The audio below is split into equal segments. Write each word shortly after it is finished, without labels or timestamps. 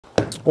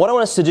what I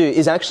want us to do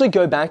is actually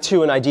go back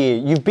to an idea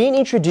you've been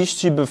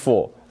introduced to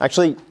before.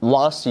 Actually,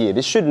 last year.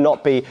 This should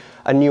not be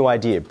a new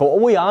idea. But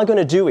what we are going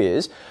to do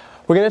is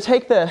we're going to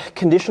take the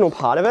conditional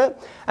part of it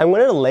and we're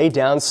going to lay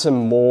down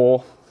some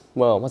more,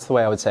 well, what's the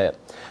way I would say it?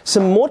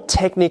 Some more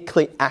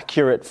technically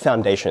accurate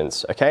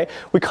foundations, okay?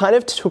 We kind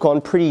of took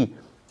on pretty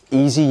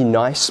easy,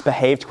 nice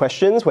behaved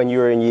questions when you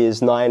were in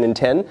years 9 and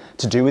 10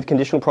 to do with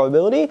conditional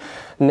probability.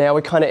 Now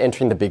we're kind of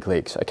entering the big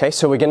leagues, okay?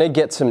 So we're going to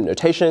get some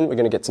notation, we're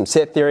going to get some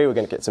set theory, we're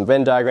going to get some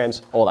Venn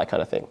diagrams, all that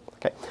kind of thing,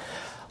 okay?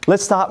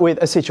 Let's start with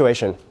a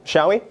situation,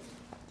 shall we?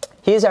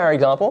 Here's our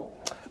example.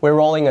 We're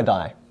rolling a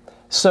die.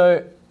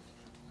 So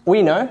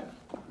we know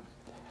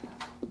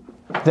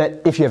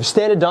that if you have a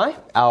standard die,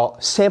 our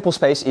sample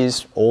space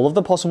is all of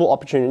the possible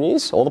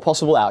opportunities, all the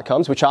possible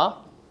outcomes, which are?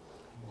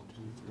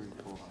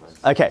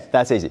 Okay,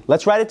 that's easy.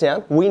 Let's write it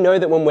down. We know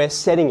that when we're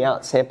setting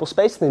out sample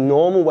space, the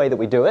normal way that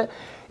we do it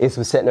is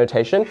with set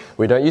notation.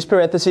 We don't use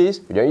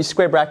parentheses, we don't use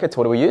square brackets.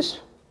 What do we use?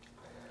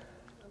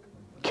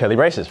 Curly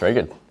braces, very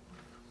good.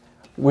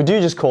 We do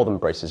just call them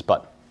braces,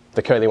 but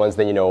the curly ones,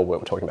 then you know what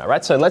we're talking about,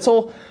 right? So let's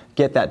all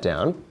get that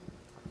down.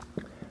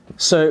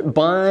 So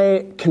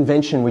by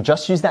convention, we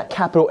just use that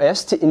capital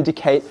S to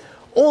indicate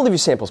all of your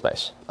sample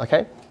space,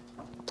 okay?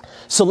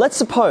 So let's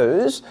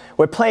suppose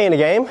we're playing a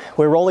game,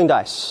 we're rolling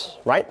dice,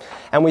 right?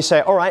 And we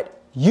say, all right,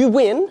 you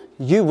win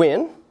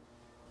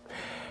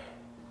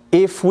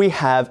if we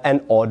have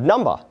an odd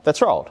number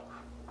that's rolled.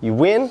 You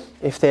win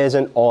if there's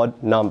an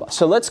odd number.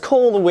 So let's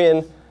call the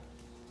win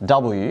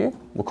W.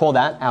 We'll call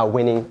that our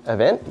winning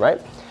event,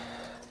 right?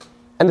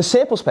 And the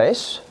sample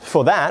space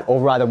for that, or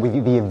rather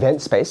with the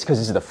event space, because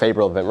this is the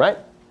favorable event, right?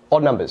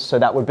 Odd numbers. So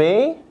that would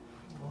be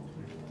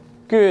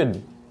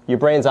good. Your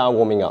brains are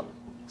warming up.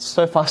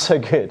 So far, so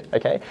good,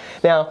 okay?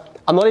 Now,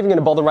 I'm not even going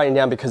to bother writing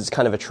down because it's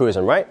kind of a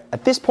truism, right?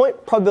 At this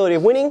point, probability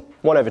of winning,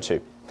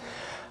 1/2.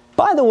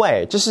 By the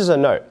way, just as a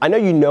note, I know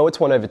you know it's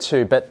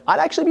 1/2, but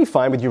I'd actually be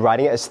fine with you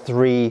writing it as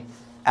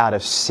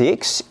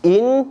 3/6.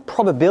 In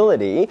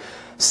probability,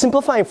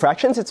 simplifying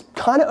fractions, it's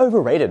kind of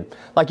overrated.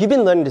 Like, you've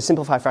been learning to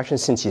simplify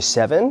fractions since year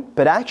 7,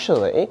 but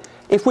actually,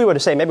 if we were to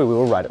say, maybe we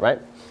will write it, right?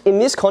 In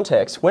this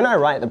context, when I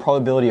write the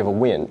probability of a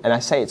win, and I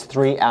say it's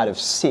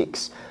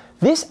 3/6,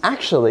 this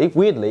actually,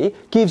 weirdly,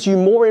 gives you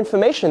more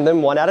information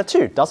than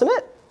 1/2, doesn't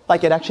it?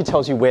 Like, it actually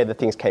tells you where the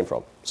things came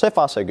from. So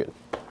far, so good.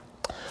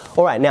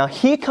 All right, now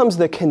here comes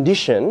the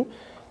condition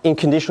in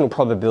conditional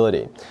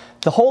probability.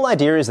 The whole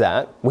idea is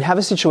that we have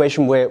a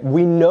situation where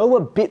we know a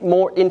bit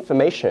more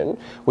information,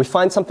 we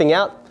find something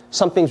out,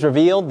 something's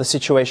revealed, the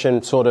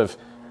situation sort of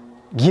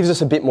gives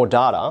us a bit more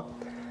data,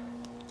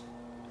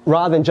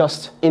 rather than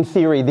just, in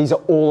theory, these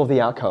are all of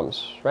the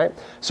outcomes, right?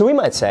 So we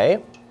might say,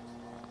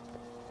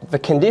 the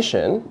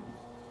condition,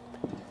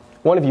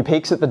 one of you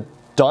peeks at the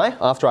die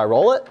after I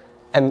roll it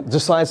and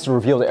decides to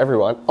reveal to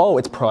everyone, oh,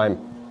 it's prime.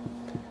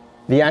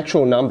 The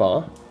actual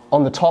number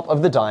on the top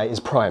of the die is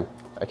prime,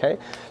 okay?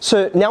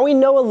 So now we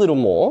know a little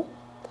more,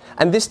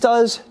 and this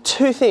does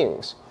two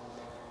things.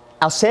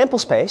 Our sample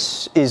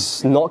space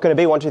is not going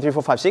to be 1, 2, 3,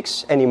 4, 5,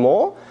 6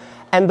 anymore,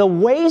 and the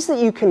ways that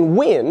you can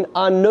win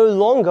are no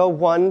longer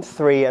 1,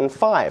 3, and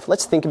 5.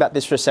 Let's think about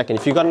this for a second.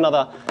 If you've got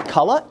another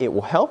color, it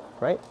will help,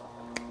 right?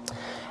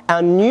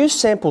 Our new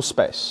sample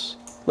space,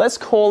 let's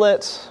call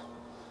it,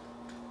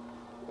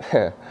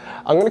 I'm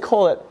going to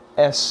call it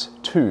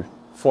S2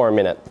 for a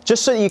minute,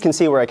 just so that you can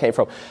see where I came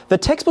from. The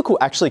textbook will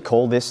actually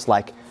call this,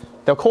 like,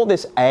 they'll call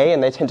this A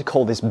and they tend to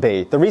call this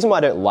B. The reason why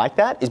I don't like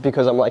that is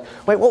because I'm like,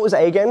 wait, what was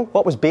A again?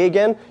 What was B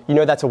again? You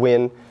know that's a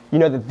win. You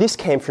know that this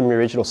came from your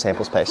original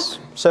sample space.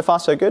 So far,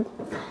 so good?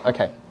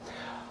 Okay.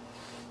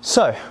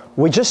 So,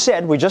 we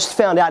just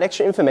found out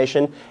extra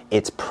information.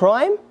 It's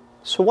prime.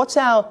 So what's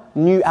our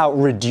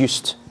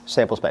reduced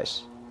sample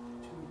space?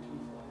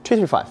 2,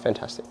 3, 5,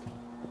 fantastic.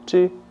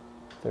 2,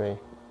 3,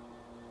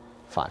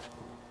 5.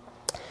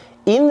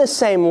 In the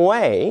same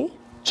way,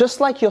 just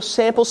like your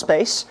sample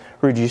space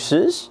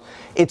reduces,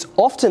 it's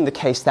often the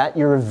case that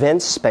your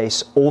event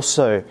space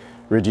also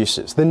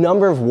reduces. The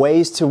number of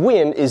ways to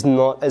win is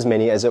not as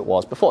many as it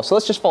was before. So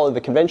let's just follow the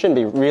convention,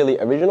 be really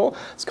original.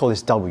 Let's call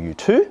this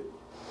W2.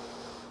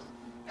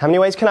 How many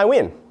ways can I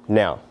win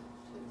now?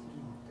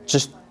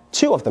 Just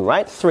 2 of them,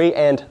 right? 3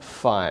 and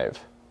 5.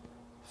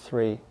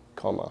 3,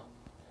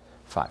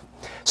 5.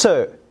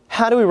 So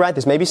how do we write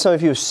this? Maybe some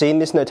of you have seen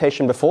this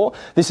notation before.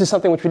 This is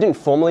something which we didn't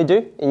formally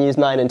do in years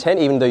 9 and 10,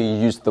 even though you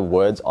used the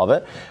words of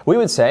it. We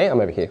would say, I'm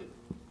over here,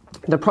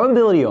 the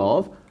probability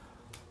of,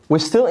 we're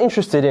still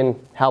interested in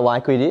how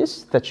likely it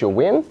is that you'll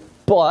win,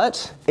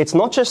 but it's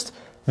not just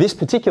this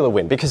particular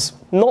win, because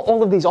not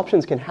all of these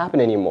options can happen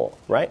anymore,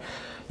 right?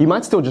 You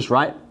might still just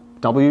write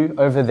W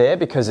over there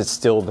because it's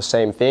still the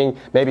same thing.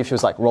 Maybe if it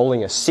was like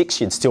rolling a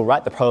 6, you'd still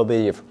write the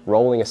probability of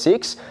rolling a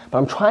 6. But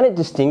I'm trying to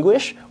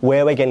distinguish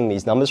where we're getting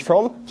these numbers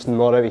from. It's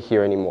not over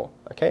here anymore,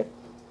 okay?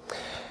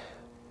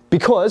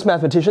 Because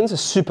mathematicians are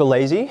super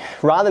lazy,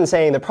 rather than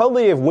saying the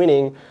probability of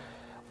winning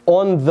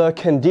on the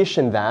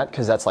condition that,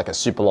 because that's like a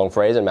super long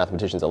phrase and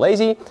mathematicians are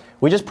lazy,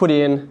 we just put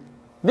in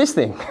this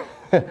thing.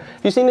 Have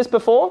you seen this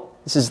before?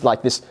 This is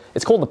like this,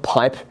 it's called the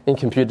pipe in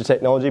computer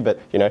technology, but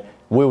you know,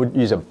 we would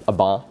use a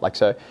bar like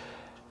so.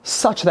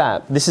 Such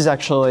that, this is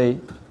actually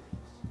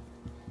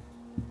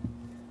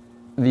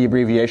the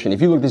abbreviation.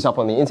 If you look this up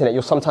on the internet,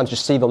 you'll sometimes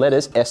just see the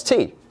letters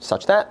ST,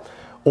 such that,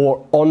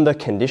 or on the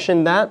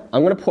condition that.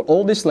 I'm going to put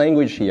all this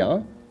language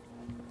here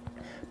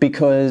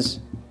because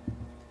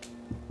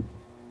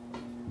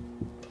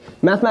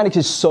mathematics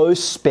is so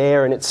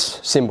spare in its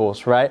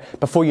symbols, right?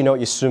 Before you know it,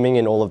 you're swimming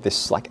in all of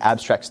this like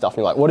abstract stuff. And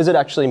you're like, what does it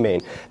actually mean?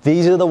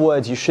 These are the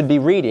words you should be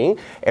reading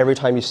every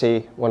time you see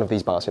one of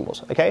these bar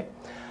symbols, okay?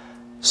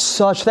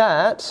 Such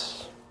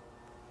that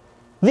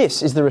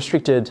this is the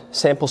restricted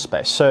sample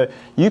space. So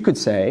you could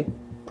say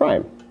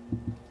prime.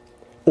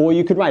 Or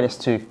you could write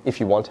S2 if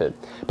you wanted.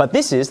 But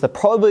this is the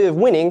probability of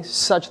winning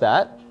such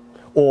that,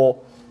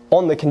 or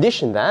on the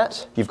condition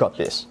that, you've got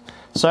this.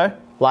 So,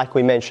 like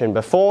we mentioned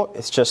before,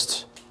 it's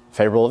just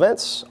favorable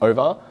events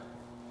over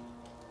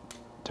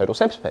total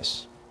sample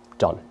space.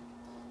 Done.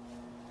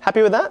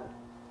 Happy with that?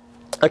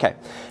 Okay,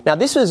 now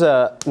this was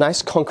a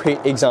nice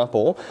concrete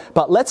example,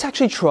 but let's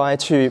actually try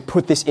to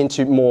put this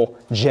into more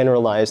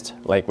generalized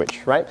language,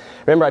 right?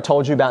 Remember I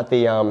told you about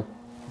the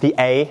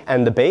A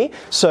and the B?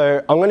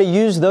 So I'm going to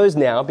use those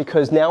now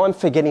because now I'm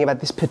forgetting about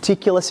this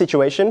particular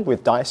situation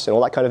with dice and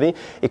all that kind of thing.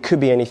 It could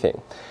be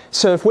anything.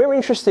 So if we're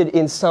interested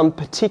in some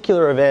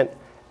particular event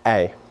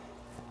A,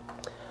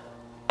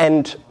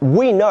 and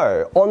we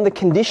know on the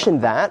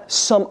condition that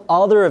some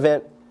other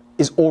event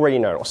is already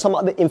known, or some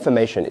other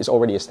information is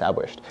already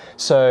established.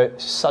 So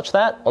such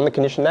that, on the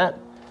condition that,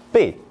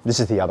 B, this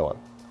is the other one,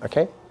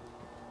 okay?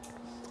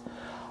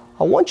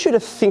 I want you to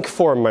think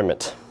for a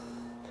moment.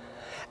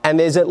 And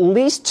there's at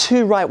least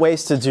two right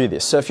ways to do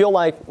this. So if you're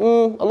like,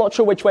 I'm not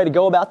sure which way to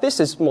go about this,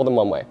 there's more than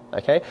one way,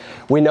 okay?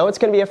 We know it's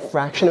going to be a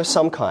fraction of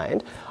some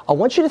kind. I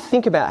want you to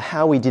think about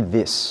how we did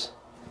this,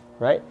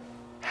 right?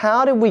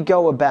 How did we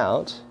go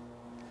about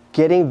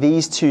getting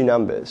these two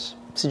numbers?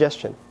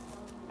 Suggestion.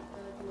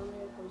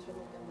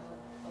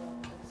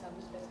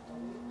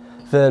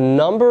 The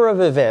number of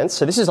events,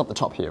 so this is up the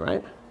top here,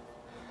 right?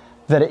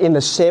 That are in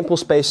the sample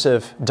space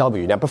of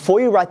W. Now,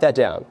 before you write that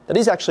down, that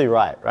is actually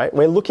right?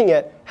 We're looking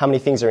at how many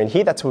things are in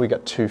here. That's where we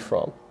got 2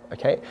 from,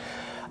 okay?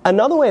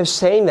 Another way of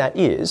saying that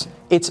is,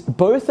 it's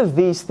both of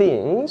these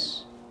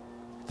things,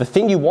 the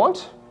thing you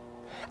want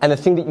and the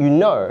thing that you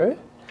know,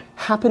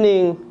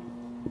 happening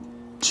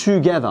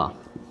together.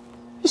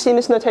 You seen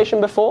this notation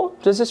before?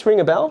 Does this ring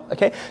a bell?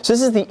 Okay, so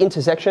this is the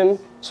intersection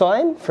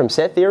sign from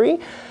set theory.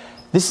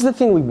 This is the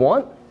thing we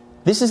want.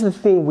 This is the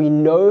thing we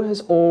know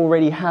has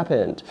already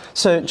happened.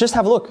 So just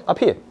have a look up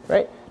here,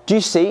 right? Do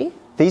you see?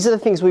 These are the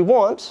things we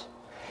want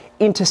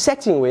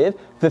intersecting with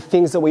the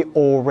things that we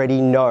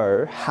already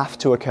know have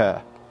to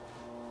occur.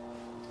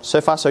 So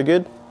far, so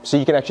good. So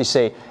you can actually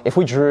see, if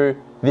we drew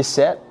this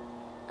set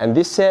and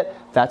this set,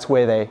 that's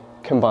where they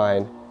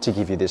combine to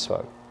give you this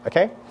one,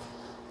 okay?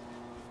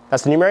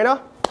 That's the numerator.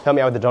 Help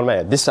me out with the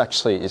denominator. This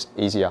actually is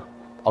easier.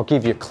 I'll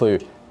give you a clue.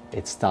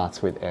 It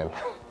starts with N.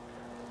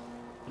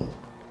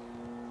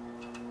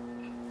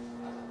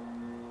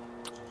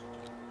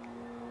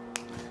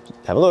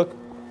 Have a look.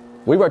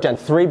 We wrote down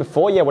 3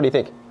 before. Yeah, what do you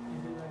think?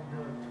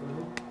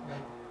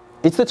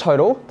 It's the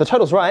total. The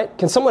total's right.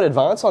 Can someone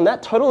advance on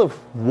that? Total of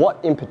what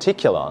in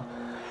particular?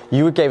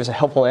 You gave us a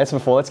helpful answer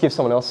before. Let's give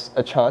someone else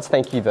a chance.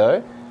 Thank you,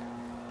 though.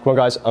 Come on,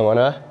 guys. I'm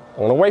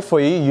gonna wait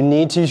for you. You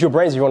need to use your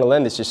brains if you want to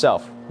learn this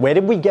yourself. Where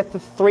did we get the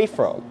 3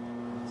 from?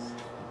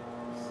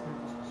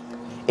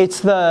 It's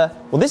the,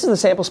 well, this is the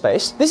sample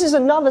space. This is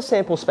another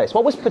sample space.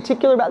 What was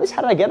particular about this?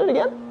 How did I get it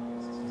again?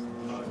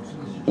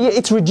 Yeah,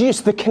 it's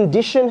reduced. The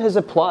condition has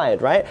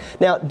applied, right?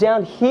 Now,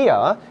 down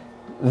here,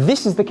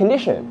 this is the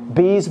condition.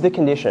 B is the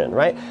condition,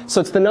 right? So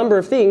it's the number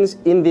of things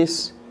in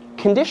this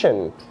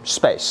condition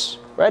space,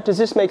 right? Does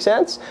this make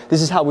sense?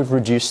 This is how we've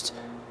reduced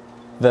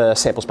the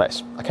sample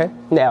space, okay?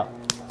 Now,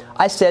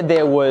 I said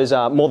there was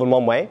more than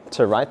one way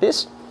to write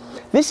this.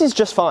 This is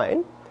just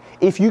fine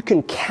if you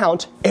can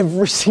count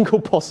every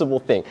single possible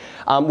thing.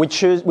 We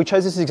chose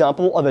this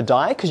example of a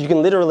die because you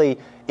can literally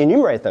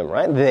enumerate them,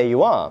 right? There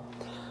you are.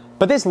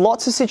 But there's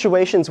lots of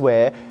situations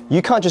where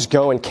you can't just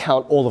go and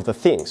count all of the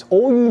things.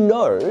 All you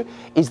know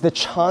is the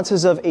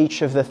chances of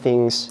each of the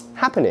things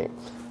happening.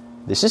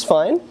 This is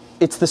fine.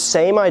 It's the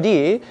same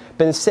idea,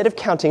 but instead of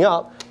counting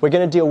up, we're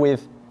going to deal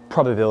with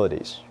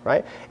probabilities,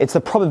 right? It's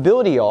the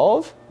probability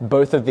of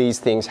both of these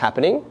things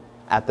happening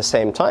at the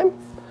same time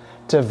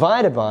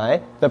divided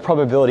by the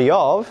probability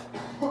of,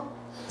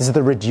 this is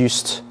the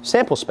reduced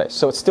sample space.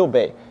 So it's still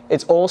B.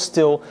 It's all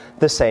still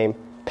the same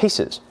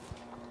pieces.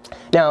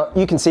 Now,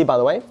 you can see, by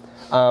the way,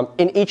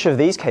 in each of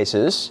these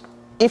cases,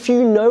 if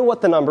you know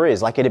what the number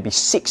is, like it'd be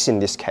 6 in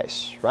this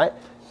case, right?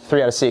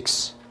 3 out of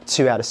 6,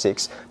 2 out of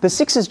 6. The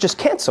 6's just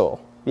cancel,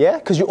 yeah?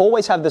 Because you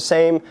always have the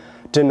same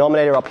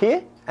denominator up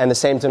here and the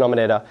same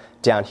denominator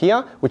down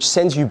here, which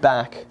sends you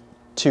back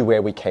to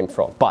where we came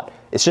from. But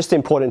it's just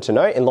important to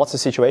know, in lots of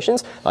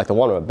situations, like the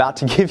one I'm about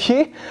to give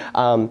you,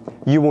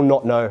 you will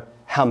not know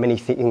how many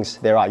things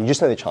there are. You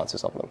just know the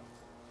chances of them.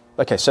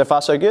 Okay, so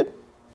far so good?